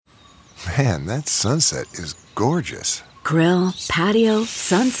Man, that sunset is gorgeous. Grill, patio,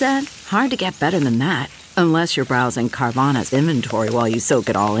 sunset. Hard to get better than that. Unless you're browsing Carvana's inventory while you soak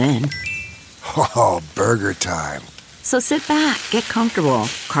it all in. Oh, burger time. So sit back, get comfortable.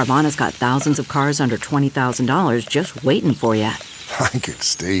 Carvana's got thousands of cars under $20,000 just waiting for you. I could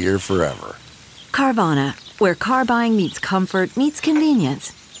stay here forever. Carvana, where car buying meets comfort, meets convenience.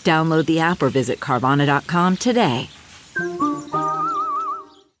 Download the app or visit Carvana.com today.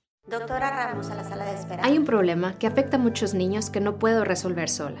 Hay un problema que afecta a muchos niños que no puedo resolver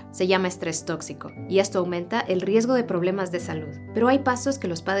sola. Se llama estrés tóxico, y esto aumenta el riesgo de problemas de salud. Pero hay pasos que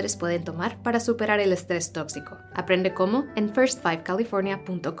los padres pueden tomar para superar el estrés tóxico. Aprende cómo en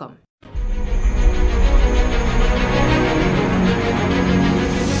first5california.com.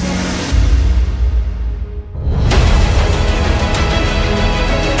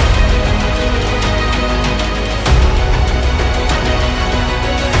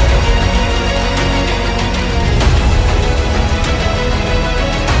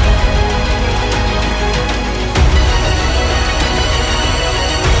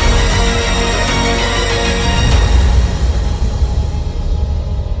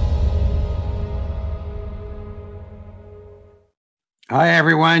 Hi,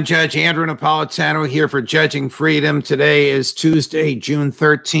 everyone. Judge Andrew Napolitano here for Judging Freedom. Today is Tuesday, June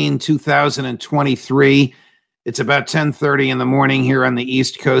 13, 2023. It's about 10:30 in the morning here on the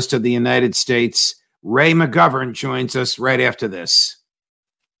East Coast of the United States. Ray McGovern joins us right after this.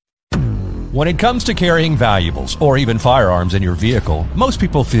 When it comes to carrying valuables or even firearms in your vehicle, most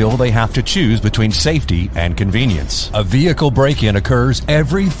people feel they have to choose between safety and convenience. A vehicle break-in occurs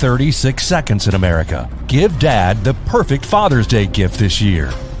every 36 seconds in America. Give Dad the perfect Father's Day gift this year.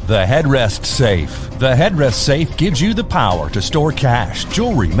 The Headrest Safe. The Headrest Safe gives you the power to store cash,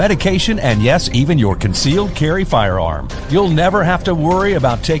 jewelry, medication, and yes, even your concealed carry firearm. You'll never have to worry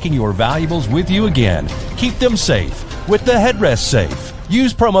about taking your valuables with you again. Keep them safe with the Headrest Safe.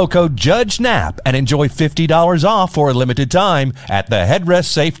 Use promo code JUDGENAP and enjoy $50 off for a limited time at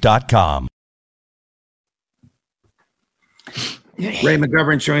theheadrestsafe.com. Ray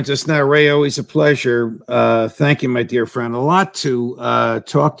McGovern joins us now. Ray, always a pleasure. Thank you, my dear friend. A lot to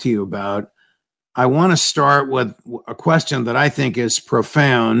talk to you about. I want to start with a question that I think is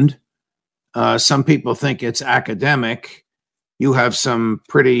profound. Some people think it's academic. You have some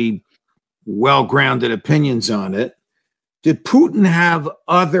pretty well-grounded opinions on it. Did Putin have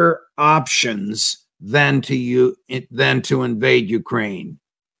other options than to invade Ukraine?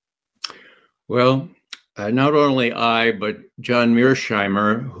 Well, not only I, but John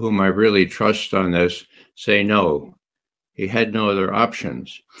Mearsheimer, whom I really trust on this, say no. He had no other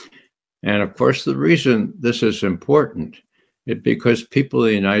options. And of course, the reason this is important is because people in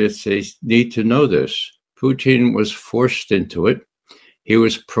the United States need to know this. Putin was forced into it. He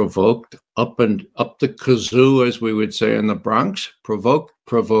was provoked up the kazoo, as we would say in the Bronx,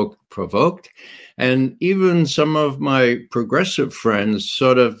 provoked. And even some of my progressive friends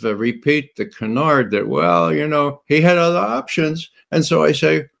sort of repeat the canard that, well, you know, he had other options. And so I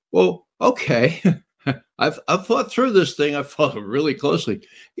say, well, okay, I've thought through this thing. I've thought really closely.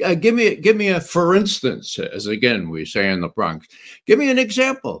 Yeah, give me a for instance, as again we say in the Bronx. Give me an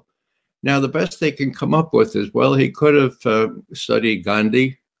example. Now, the best they can come up with is, well, he could have studied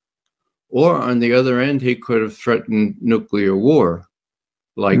Gandhi, or on the other end, he could have threatened nuclear war,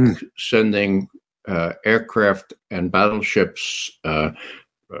 like sending aircraft and battleships,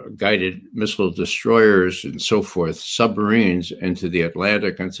 guided missile destroyers and so forth, submarines into the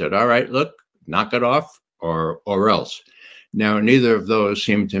Atlantic and said, all right, look, knock it off or else. Now, neither of those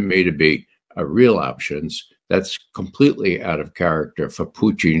seem to me to be real options. That's completely out of character for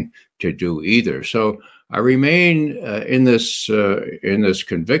Putin to do either. So I remain in this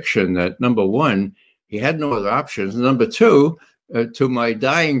conviction that, number one, he had no other options. Number two, to my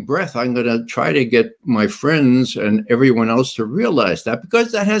dying breath, I'm going to try to get my friends and everyone else to realize that,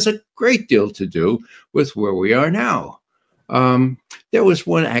 because that has a great deal to do with where we are now. There was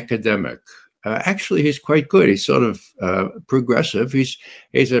one academic. Actually, he's quite good. He's sort of progressive.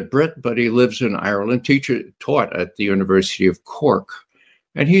 He's a Brit, but he lives in Ireland. Taught at the University of Cork,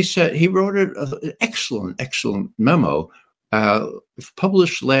 and he said he wrote an excellent memo,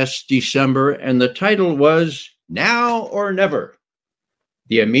 published last December, and the title was "Now or Never: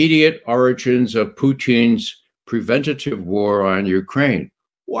 The Immediate Origins of Putin's Preventative War on Ukraine."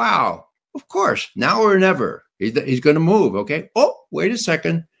 Wow! Of course, now or never. He's going to move. Okay. Oh, wait a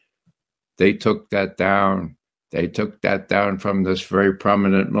second. They took that down. They took that down from this very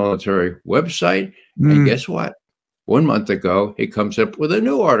prominent military website. And guess what? 1 month ago, he comes up with a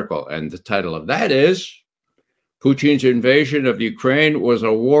new article. And the title of that is, Putin's invasion of Ukraine was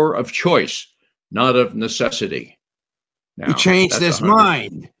a war of choice, not of necessity. Now, he changed his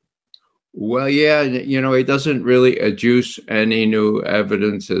mind. Well, yeah, he doesn't really adduce any new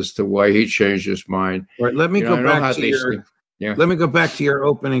evidence as to why he changed his mind. Right, let me go back to your. Yeah. Let me go back to your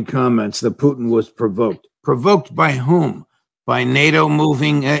opening comments that Putin was provoked. Provoked by whom? By NATO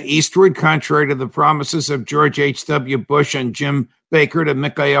moving eastward, contrary to the promises of George H.W. Bush and Jim Baker to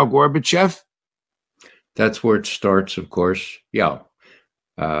Mikhail Gorbachev? That's where it starts, of course. Yeah.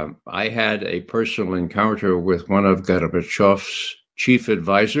 I had a personal encounter with one of Gorbachev's chief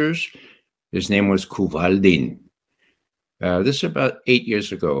advisors. His name was Kuvaldin. This is about 8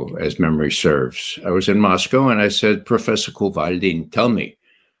 years ago, as memory serves. I was in Moscow, and I said, Professor Kuvaldin, tell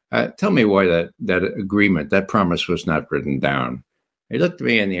me why that agreement, that promise was not written down. He looked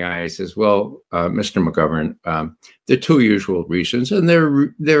me in the eye and says, well, Mr. McGovern, there are two usual reasons, and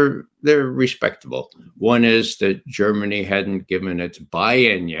they're respectable. One is that Germany hadn't given its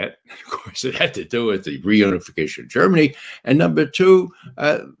buy-in yet. Of course, it had to do with the reunification of Germany. And number two,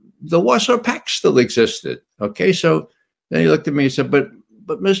 the Warsaw Pact still existed. Okay, so then he looked at me and said, but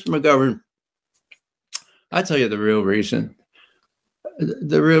Mr. McGovern, I'll tell you the real reason.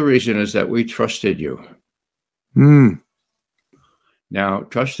 The real reason is that we trusted you. Now,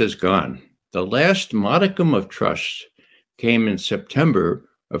 trust is gone. The last modicum of trust came in September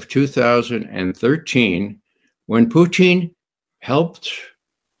of 2013 when Putin helped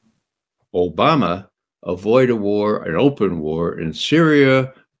Obama avoid an open war in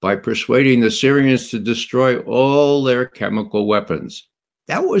Syria by persuading the Syrians to destroy all their chemical weapons.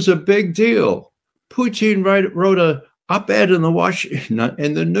 That was a big deal. Putin wrote an op-ed in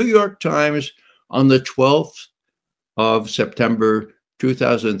the New York Times on the 12th of September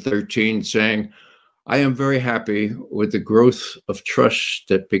 2013 saying, I am very happy with the growth of trust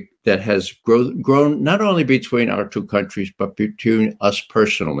that has grown not only between our two countries, but between us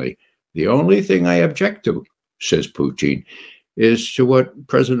personally. The only thing I object to, says Putin, is to what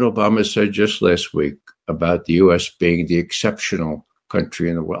President Obama said just last week about the U.S. being the exceptional country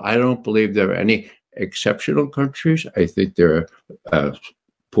in the world. I don't believe there are any exceptional countries. I think there are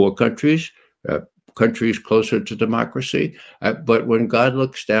poor countries, countries closer to democracy. But when God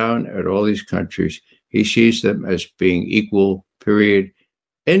looks down at all these countries, he sees them as being equal, period,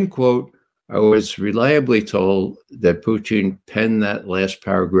 end quote. I was reliably told that Putin penned that last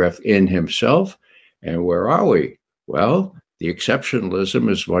paragraph in himself. And where are we? Well, the exceptionalism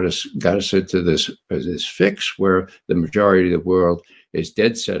is what has got us into this fix where the majority of the world is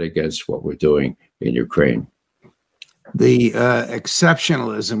dead set against what we're doing in Ukraine. The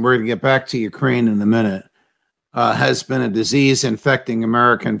exceptionalism, we're going to get back to Ukraine in a minute, has been a disease infecting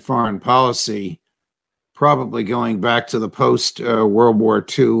American foreign policy, probably going back to the post-World War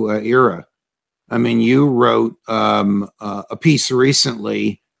II era. I mean, you wrote a piece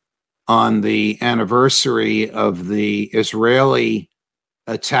recently on the anniversary of the Israeli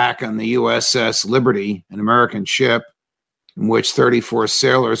attack on the USS Liberty, an American ship, in which 34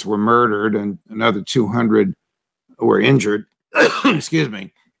 sailors were murdered and another 200 were injured. Excuse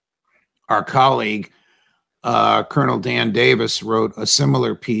me. Our colleague, Colonel Dan Davis, wrote a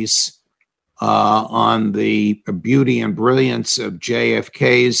similar piece on the beauty and brilliance of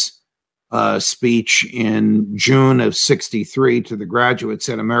JFK's speech in June of '63 to the graduates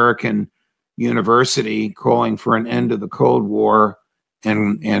at American University, calling for an end to the Cold War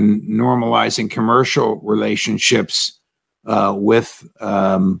and normalizing commercial relationships with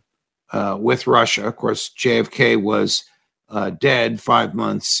Russia. Of course, JFK was dead 5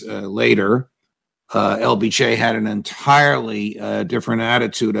 months later. LBJ had an entirely different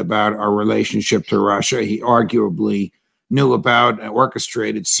attitude about our relationship to Russia. He arguably knew about and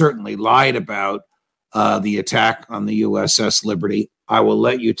orchestrated, certainly lied about the attack on the USS Liberty. I will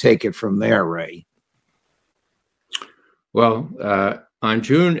let you take it from there, Ray. Well, on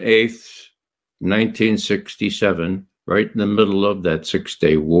June 8th, 1967, right in the middle of that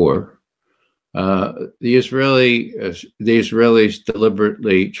 6-day war, the Israelis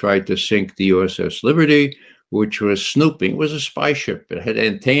deliberately tried to sink the USS Liberty, which was snooping. It was a spy ship. It had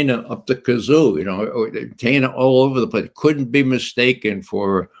antenna up the kazoo, antenna all over the place. Couldn't be mistaken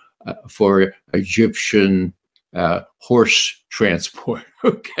for Egyptian horse transport.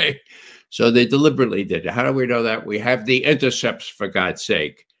 Okay, so they deliberately did it. How do we know that? We have the intercepts, for God's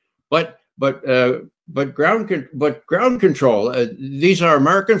sake. But ground control. These are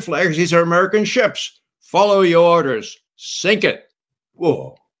American flags. These are American ships. Follow your orders. Sink it.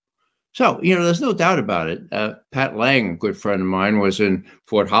 Whoa. So, there's no doubt about it. Pat Lang, a good friend of mine, was in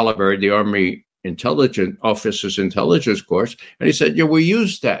Fort Holabird, the Army intelligence course. And he said, yeah, we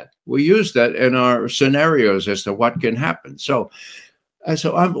use that in our scenarios as to what can happen. So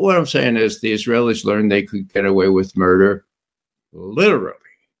what I'm saying is the Israelis learned they could get away with murder, literally.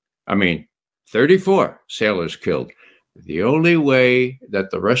 I mean, 34 sailors killed. The only way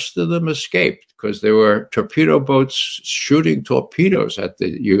that the rest of them escaped, because there were torpedo boats shooting torpedoes at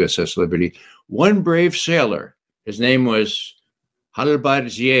the USS Liberty. One brave sailor, his name was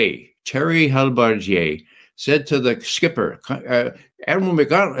Halbardier, Terry Halbardier, said to the skipper, Admiral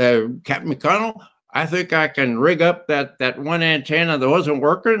McGovern, Captain McConnell, I think I can rig up that one antenna that wasn't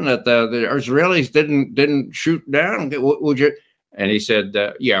working, that the Israelis didn't shoot down. Would you? And he said,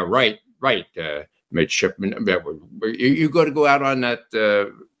 yeah, right, midshipman. You got to go out on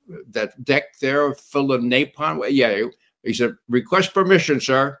that deck there full of napalm. Yeah, he said, request permission,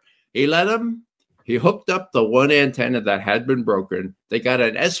 sir. He let him. He hooked up the one antenna that had been broken. They got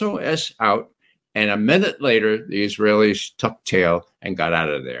an SOS out, and a minute later, the Israelis tucked tail and got out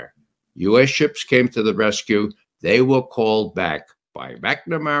of there. U.S. ships came to the rescue. They were called back by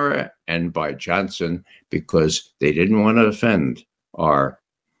McNamara and by Johnson because they didn't want to offend our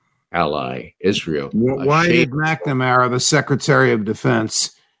ally, Israel. Why did McNamara, the Secretary of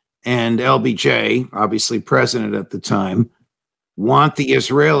Defense, and LBJ, obviously president at the time, want the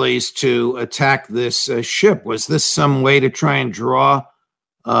Israelis to attack this ship? Was this some way to try and draw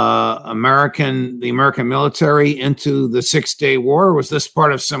the American military into the 6-day war? Or was this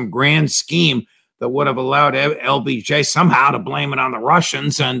part of some grand scheme that would have allowed LBJ somehow to blame it on the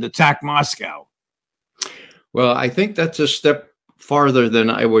Russians and attack Moscow? Well, I think that's a step farther than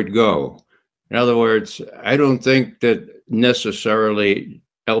I would go. In other words, I don't think that necessarily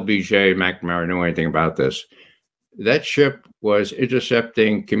LBJ McNamara knew anything about this. That ship was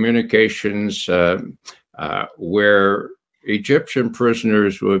intercepting communications where Egyptian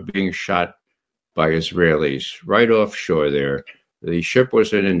prisoners were being shot by Israelis right offshore there. The ship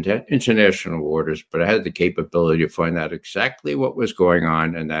was in international waters, but it had the capability to find out exactly what was going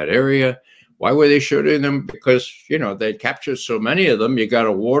on in that area. Why were they shooting them? Because, they'd captured so many of them. You got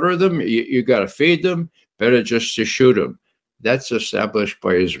to water them. You got to feed them. Better just to shoot them. That's established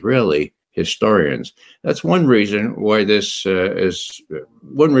by Israeli historians. That's one reason why this is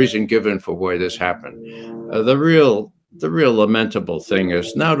one reason given for why this happened. The real lamentable thing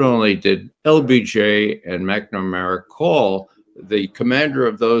is not only did LBJ and McNamara call the commander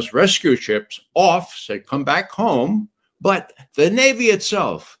of those rescue ships off, said, come back home, but the Navy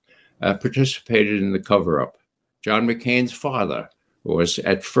itself participated in the cover-up. John McCain's father was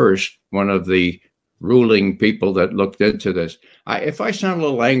at first one of the ruling people that looked into this. If I sound a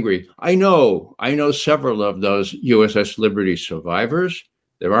little angry, I know several of those USS Liberty survivors.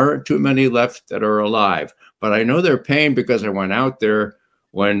 There aren't too many left that are alive, but I know their pain because I went out there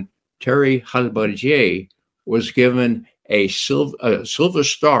when Terry Halbardier was given a silver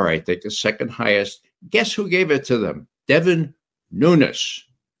star, I think, the second highest. Guess who gave it to them? Devin Nunes.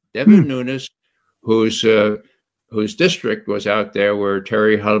 Nunes, whose district was out there where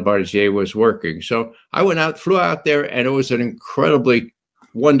Terry Halbardier was working. So I flew out there, and it was an incredibly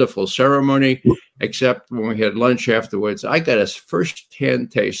wonderful ceremony, except when we had lunch afterwards, I got a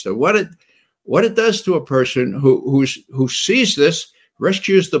first-hand taste of what it does to a person who sees this,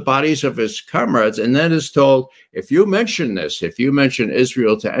 rescues the bodies of his comrades, and then is told, if you mention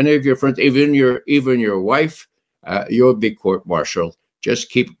Israel to any of your friends, even your wife, you'll be court-martialed.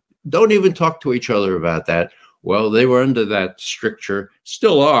 Don't even talk to each other about that. Well, they were under that stricture,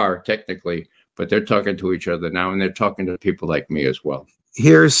 still are technically, but they're talking to each other now, and they're talking to people like me as well.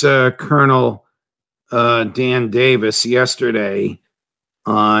 Here's Colonel Dan Davis yesterday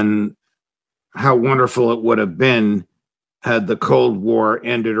on how wonderful it would have been had the Cold War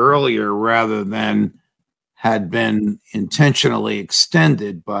ended earlier rather than had been intentionally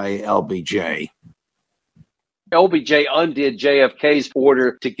extended by LBJ. LBJ undid JFK's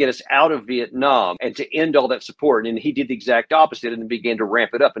order to get us out of Vietnam and to end all that support. And he did the exact opposite and began to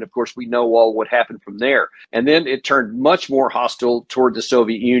ramp it up. And of course, we know all what happened from there. And then it turned much more hostile toward the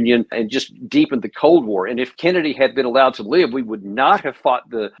Soviet Union and just deepened the Cold War. And if Kennedy had been allowed to live, we would not have fought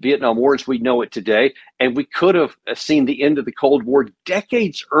the Vietnam War as we know it today. And we could have seen the end of the Cold War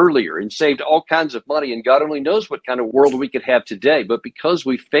decades earlier and saved all kinds of money. And God only knows what kind of world we could have today. But because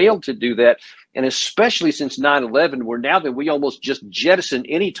we failed to do that, and especially since 9/11, where now that we almost just jettison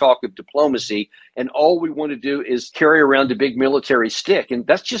any talk of diplomacy, and all we want to do is carry around a big military stick. And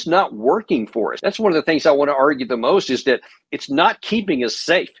that's just not working for us. That's one of the things I want to argue the most, is that it's not keeping us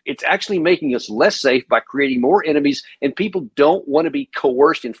safe. It's actually making us less safe by creating more enemies. And people don't want to be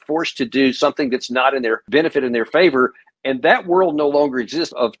coerced and forced to do something that's not in their benefit, in their favor. And that world no longer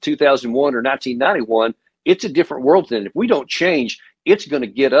exists of 2001 or 1991. It's a different world then. If we don't change, it's going to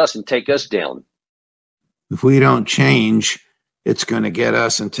get us and take us down. If we don't change, it's going to get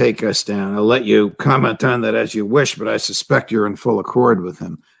us and take us down. I'll let you comment on that as you wish, but I suspect you're in full accord with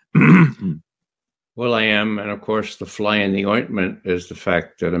him. Well, I am. And of course, the fly in the ointment is the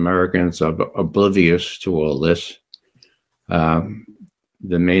fact that Americans are oblivious to all this. The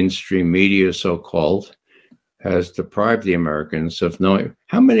mainstream media, so-called, has deprived the Americans of knowing.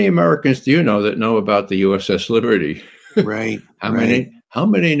 How many Americans do you know that know about the USS Liberty? Right. How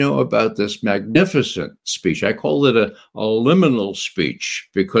many know about this magnificent speech? I called it a liminal speech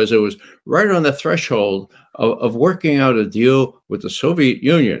because it was right on the threshold of working out a deal with the Soviet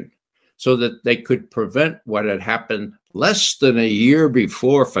Union so that they could prevent what had happened less than a year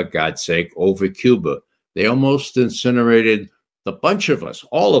before, for God's sake, over Cuba. They almost incinerated the bunch of us,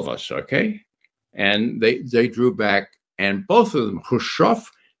 all of us, okay? And they drew back, and both of them, Khrushchev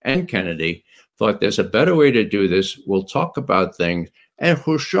and Kennedy, thought there's a better way to do this. We'll talk about things. And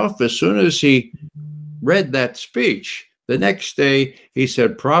Khrushchev, as soon as he read that speech, the next day he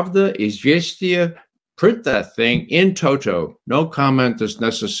said, Pravda, Izvestia, print that thing in toto. No comment is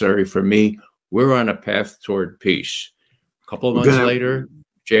necessary for me. We're on a path toward peace. A couple of months later,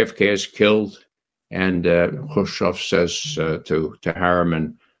 JFK is killed, and Khrushchev says to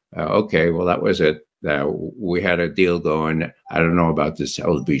Harriman, okay, well, that was it. We had a deal going. I don't know about this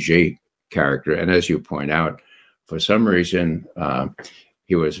LBJ character. And as you point out, for some reason,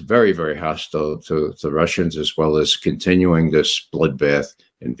 he was very, very hostile to the Russians, as well as continuing this bloodbath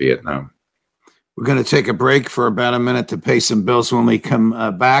in Vietnam. We're going to take a break for about a minute to pay some bills. When we come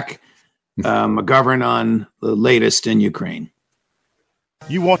back, McGovern on the latest in Ukraine.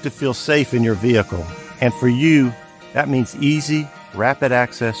 You want to feel safe in your vehicle. And for you, that means easy, rapid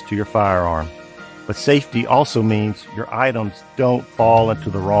access to your firearm. But safety also means your items don't fall into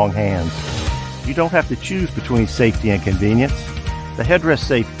the wrong hands. You don't have to choose between safety and convenience. The headrest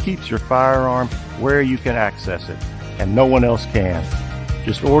safe keeps your firearm where you can access it, and no one else can.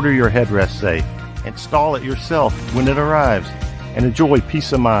 Just order your headrest safe, install it yourself when it arrives, and enjoy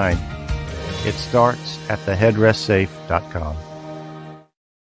peace of mind. It starts at theheadrestsafe.com.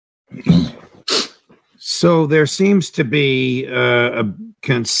 So there seems to be a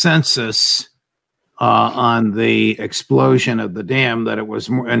consensus on the explosion of the dam, that it was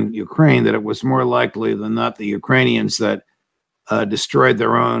more in Ukraine, that it was more likely than not the Ukrainians that destroyed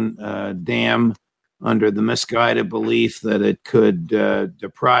their own dam under the misguided belief that it could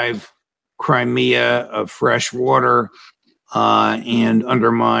deprive Crimea of fresh water and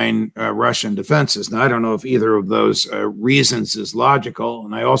undermine Russian defenses. Now, I don't know if either of those reasons is logical,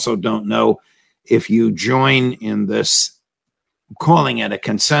 and I also don't know if you join in this calling it a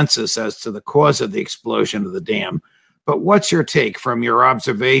consensus as to the cause of the explosion of the dam. But what's your take from your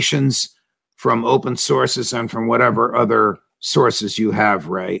observations from open sources and from whatever other sources you have,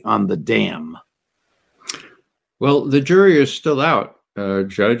 Ray, on the dam? Well, the jury is still out,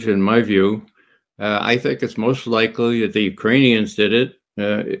 Judge, in my view. I think it's most likely that the Ukrainians did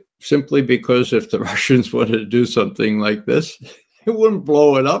it simply because if the Russians wanted to do something like this, it wouldn't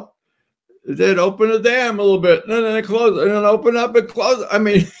blow it up. They'd open the dam a little bit, and then close it, and then open up and close it. I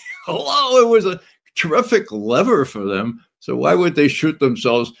mean, hello, it was a terrific lever for them. So why would they shoot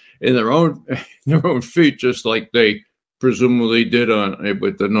themselves in their own feet, just like they presumably did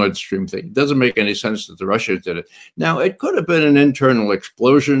with the Nord Stream thing? It doesn't make any sense that the Russians did it. Now, it could have been an internal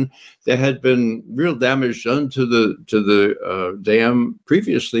explosion. There had been real damage done to the dam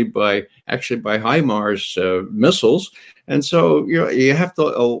previously by HIMARS missiles. And so, you have to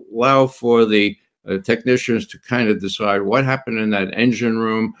allow for the technicians to kind of decide what happened in that engine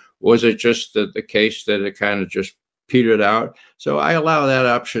room. Was it just the case that it kind of just petered out? So I allow that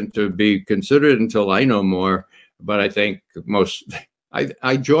option to be considered until I know more. But I think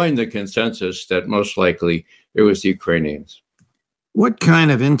I join the consensus that most likely it was the Ukrainians. What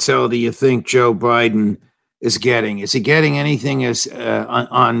kind of intel do you think Joe Biden is getting? Is he getting anything as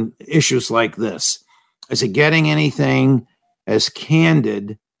on issues like this? Is he getting anything as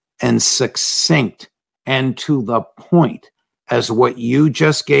candid and succinct and to the point as what you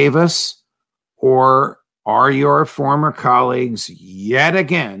just gave us? Or are your former colleagues yet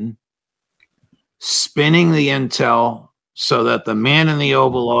again spinning the intel so that the man in the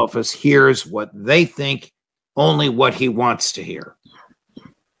Oval Office hears what they think, only what he wants to hear?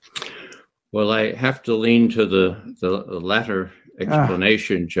 Well, I have to lean to the latter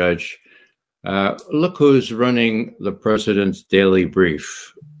explanation, Judge. Look who's running the president's daily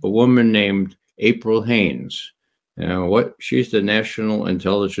brief, a woman named April Haines. She's the National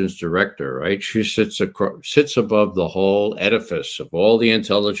Intelligence Director, right? She sits above the whole edifice of all the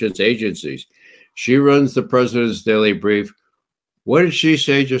intelligence agencies. She runs the president's daily brief. What did she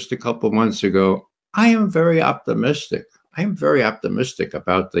say just a couple months ago? I am very optimistic.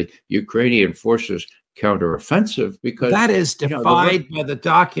 About the Ukrainian forces counteroffensive, because that is defied by the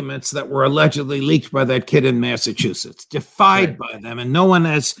documents that were allegedly leaked by that kid in Massachusetts. Defied by them, and no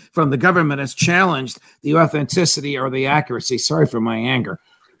one from the government has challenged the authenticity or the accuracy. Sorry for my anger,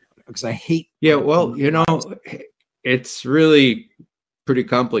 because I hate. Yeah, well, it's really pretty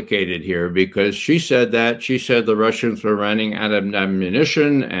complicated here, because she said the Russians were running out of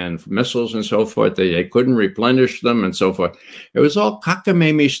ammunition and missiles and so forth. They couldn't replenish them and so forth. It was all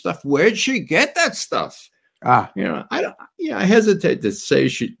cockamamie stuff. Where'd she get that stuff? I hesitate to say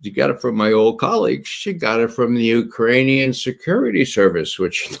she got it from my old colleagues. She got it from the Ukrainian Security Service,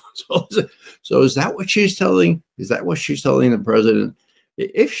 so is that what she's telling? Is that what she's telling the president?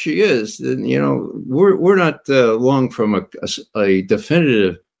 If she is, then we're not long from a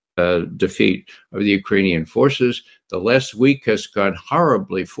definitive defeat of the Ukrainian forces. The last week has gone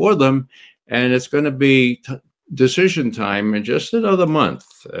horribly for them, and it's going to be decision time in just another month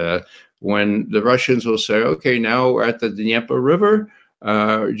when the Russians will say, "Okay, now we're at the Dnieper River.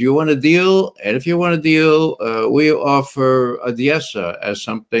 Do you want a deal? And if you want a deal, we offer Odessa as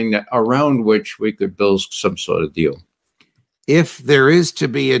something around which we could build some sort of deal." If there is to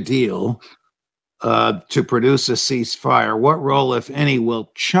be a deal to produce a ceasefire, what role, if any,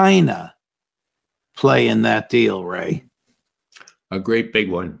 will China play in that deal, Ray? A great big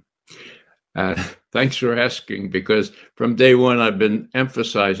one. Thanks for asking, because from day one, I've been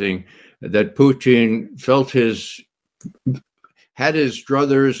emphasizing that Putin had his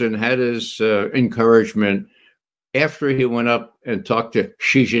druthers and had his encouragement after he went up and talked to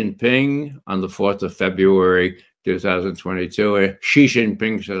Xi Jinping on the 4th of February, 2022. Xi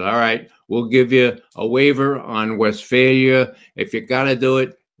Jinping said, all right, we'll give you a waiver on Westphalia. If you got to do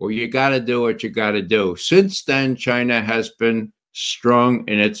it, well, you got to do what you got to do. Since then, China has been strong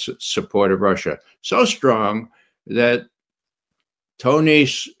in its support of Russia. So strong that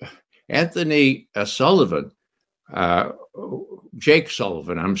Jake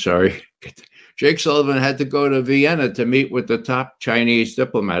Sullivan had to go to Vienna to meet with the top Chinese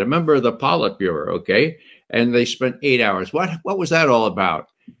diplomat, a member of the Politburo, okay? And they spent 8 hours. What was that all about?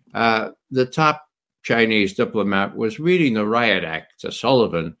 The top Chinese diplomat was reading the Riot Act to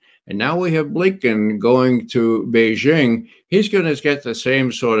Sullivan, and now we have Blinken going to Beijing. He's going to get the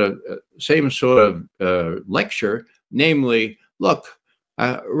same sort of lecture, namely, look,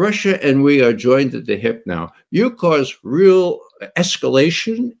 Russia and we are joined at the hip now. You cause real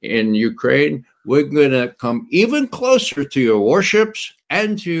escalation in Ukraine. We're going to come even closer to your warships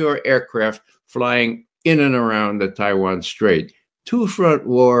and to your aircraft flying in and around the Taiwan Strait. Two-front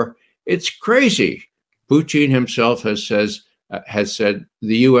war. It's crazy. Putin himself has said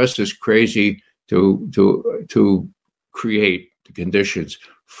the U.S. is crazy to create the conditions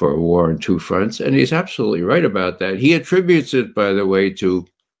for a war on two fronts, and he's absolutely right about that. He attributes it, by the way, to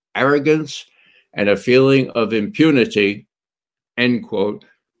arrogance and a feeling of impunity, end quote,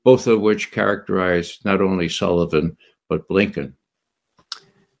 both of which characterize not only Sullivan, but Blinken.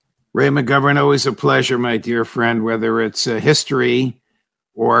 Ray McGovern, always a pleasure, my dear friend, whether it's history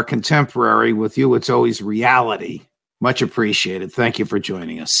or contemporary. With you, it's always reality. Much appreciated. Thank you for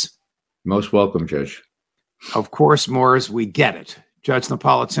joining us. Most welcome, Judge. Of course, more as we get it. Judge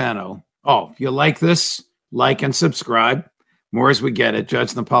Napolitano. Oh, if you like this, like and subscribe. More as we get it.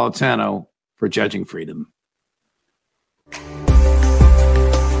 Judge Napolitano for Judging Freedom.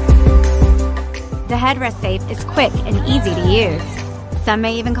 The headrest safe is quick and easy to use. Some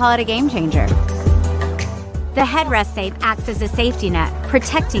may even call it a game changer. The headrest safe acts as a safety net,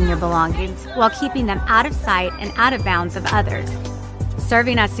 protecting your belongings while keeping them out of sight and out of bounds of others,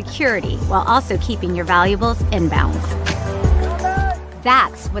 serving as security while also keeping your valuables in bounds.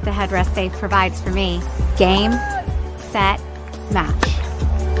 That's what the headrest safe provides for me. Game, set, match.